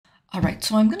All right,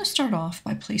 so I'm going to start off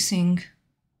by placing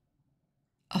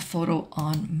a photo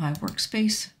on my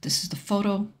workspace. This is the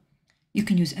photo. You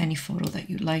can use any photo that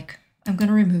you like. I'm going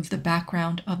to remove the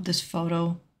background of this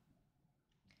photo,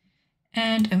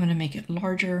 and I'm going to make it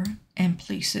larger and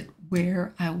place it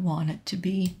where I want it to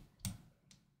be.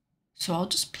 So I'll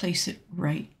just place it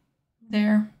right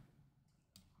there,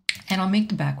 and I'll make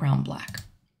the background black.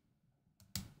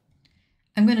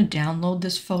 I'm going to download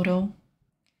this photo.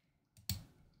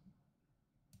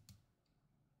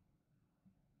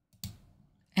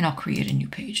 And I'll create a new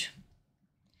page.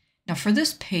 Now for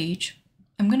this page,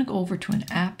 I'm going to go over to an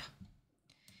app.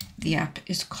 The app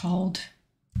is called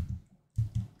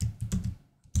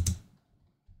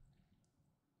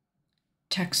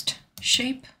Text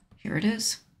Shape. Here it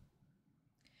is.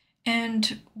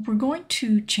 And we're going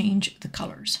to change the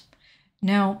colors.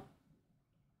 Now,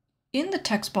 in the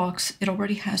text box, it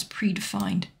already has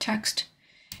predefined text.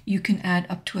 You can add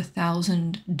up to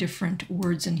 1,000 different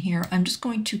words in here. I'm just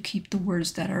going to keep the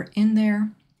words that are in there,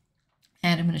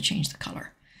 and I'm going to change the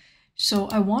color. So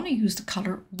I want to use the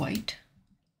color white,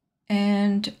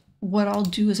 and what I'll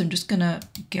do is I'm just going to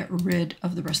get rid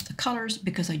of the rest of the colors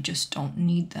because I just don't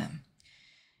need them.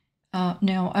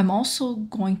 Now I'm also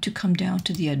going to come down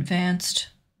to the advanced,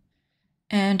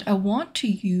 and I want to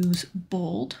use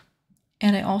bold,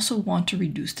 and I also want to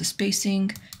reduce the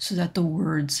spacing so that the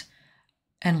words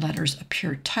and letters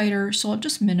appear tighter. So I'll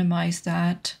just minimize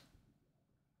that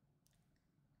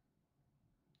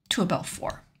to about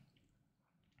 4.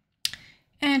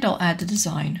 And I'll add the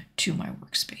design to my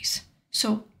workspace.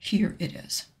 So here it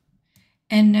is.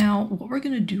 And now what we're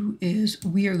going to do is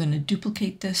we are going to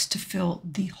duplicate this to fill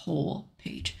the whole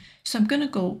page. So I'm going to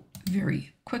go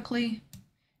very quickly.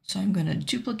 So I'm going to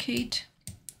duplicate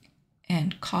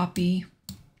and copy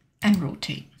and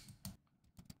rotate.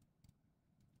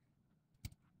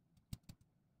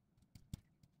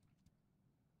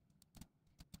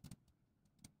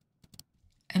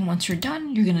 And once you're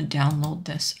done, you're going to download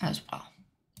this as well.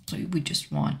 So we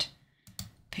just want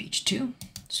page 2.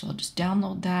 So I'll just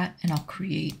download that and I'll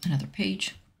create another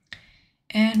page.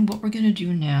 And what we're going to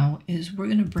do now is we're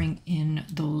going to bring in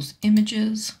those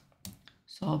images.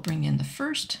 So I'll bring in the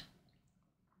first,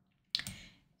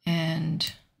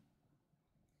 and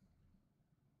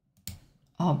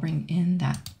I'll bring in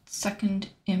that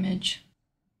second image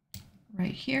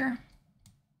right here.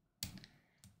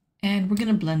 And we're going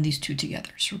to blend these two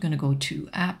together. So we're going to go to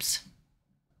Apps,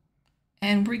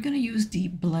 and we're going to use the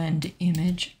Blend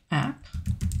Image app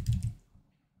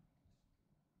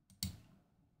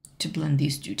to blend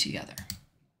these two together.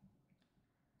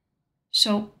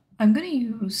 So I'm going to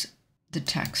use the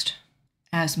text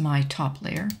as my top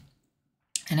layer,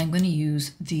 and I'm going to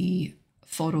use the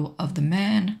photo of the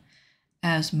man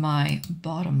as my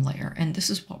bottom layer. And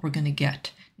this is what we're going to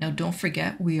get. Now don't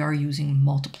forget, we are using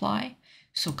multiply.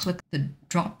 So click the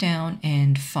drop down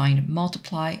and find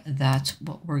multiply. That's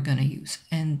what we're going to use.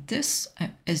 And this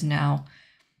is now,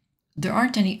 there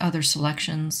aren't any other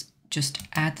selections. Just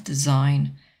add the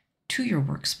design to your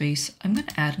workspace. I'm going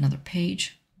to add another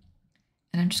page,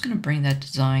 and I'm just going to bring that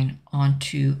design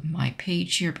onto my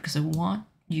page here because I want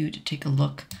you to take a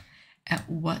look at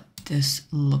what this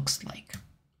looks like.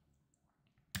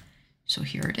 So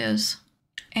here it is.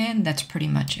 And that's pretty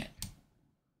much it.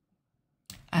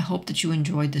 I hope that you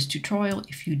enjoyed this tutorial.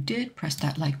 If you did, press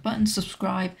that like button,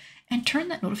 subscribe, and turn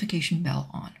that notification bell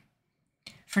on.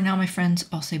 For now, my friends,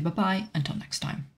 I'll say bye-bye until next time.